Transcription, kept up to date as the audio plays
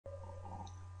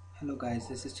Hello guys,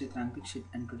 this is Chitrank Dixit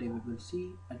and today we will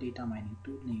see a data mining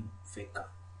tool named Weka.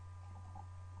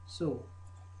 So,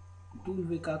 tool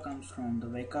Weka comes from the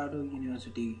Weka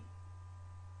University,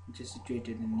 which is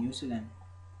situated in New Zealand.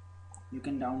 You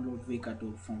can download Weka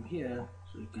tool from here,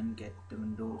 so you can get the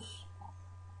Windows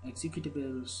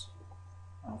executables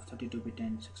of 32-bit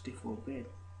and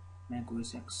 64-bit, Mac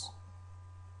OS X,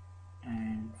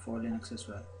 and for Linux as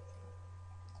well.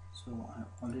 So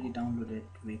I already downloaded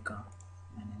Weka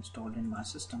and installed in my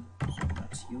system, so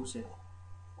let's use it.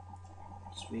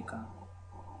 It's Weka.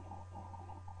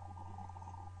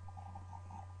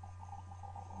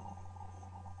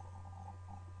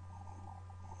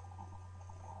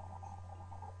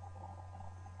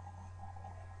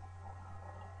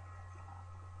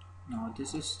 Now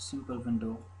this is simple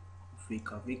window of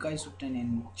Weka. Weka is written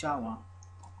in Java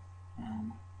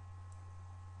and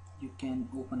you can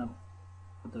open up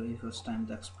for the very first time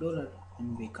the Explorer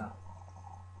in Weka.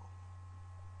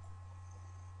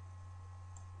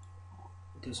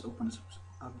 This opens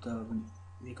up the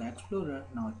Weka Explorer.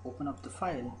 Now open up the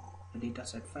file, the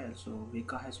dataset file. So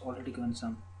Weka has already given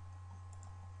some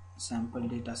sample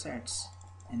datasets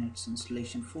in its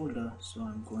installation folder. So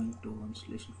I'm going to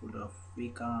installation folder of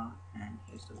Weka, and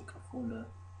here's the Weka folder.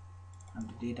 I have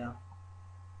the data,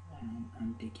 and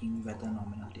I'm taking weather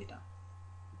nominal data.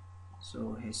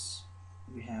 So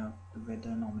we have the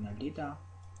weather nominal data.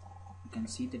 You can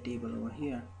see the table over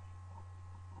here.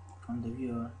 From the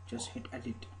viewer, just hit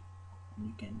edit and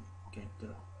you can get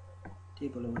the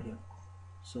table over here.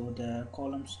 So the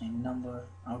columns name number,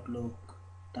 outlook,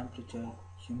 temperature,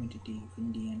 humidity,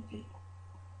 windy and play.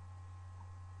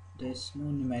 There's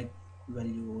no numeric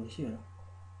value over here.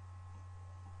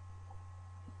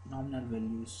 Nominal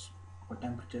values for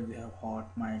temperature we have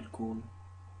hot, mild, cool,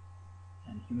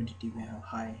 and humidity we have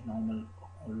high, normal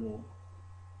or low.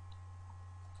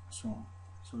 So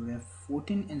we have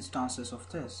 14 instances of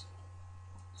this.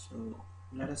 So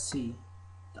let us see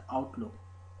the outlook.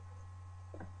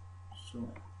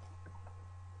 So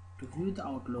to view the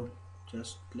outlook,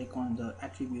 just click on the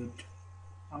attribute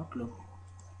outlook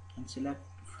and select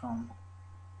from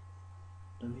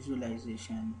the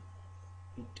visualization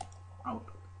hit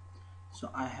outlook. So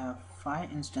I have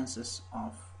 5 instances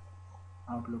of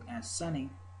outlook as sunny,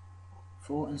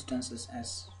 4 instances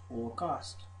as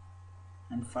overcast,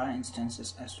 and 5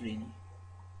 instances as rainy.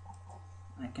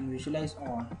 I can visualize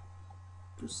all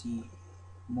to see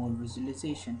more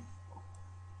visualization.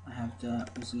 I have the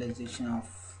visualization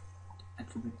of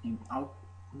attribute name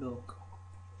outlook,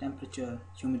 temperature,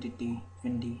 humidity,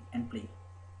 windy and play.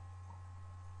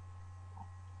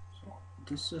 So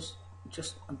this is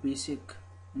just a basic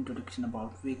introduction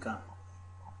about Weka.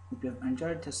 If you have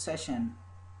enjoyed this session,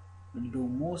 we'll do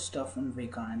more stuff on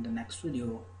Weka in the next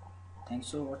video.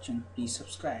 Thanks for watching. Please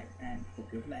subscribe and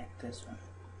hope you like this one.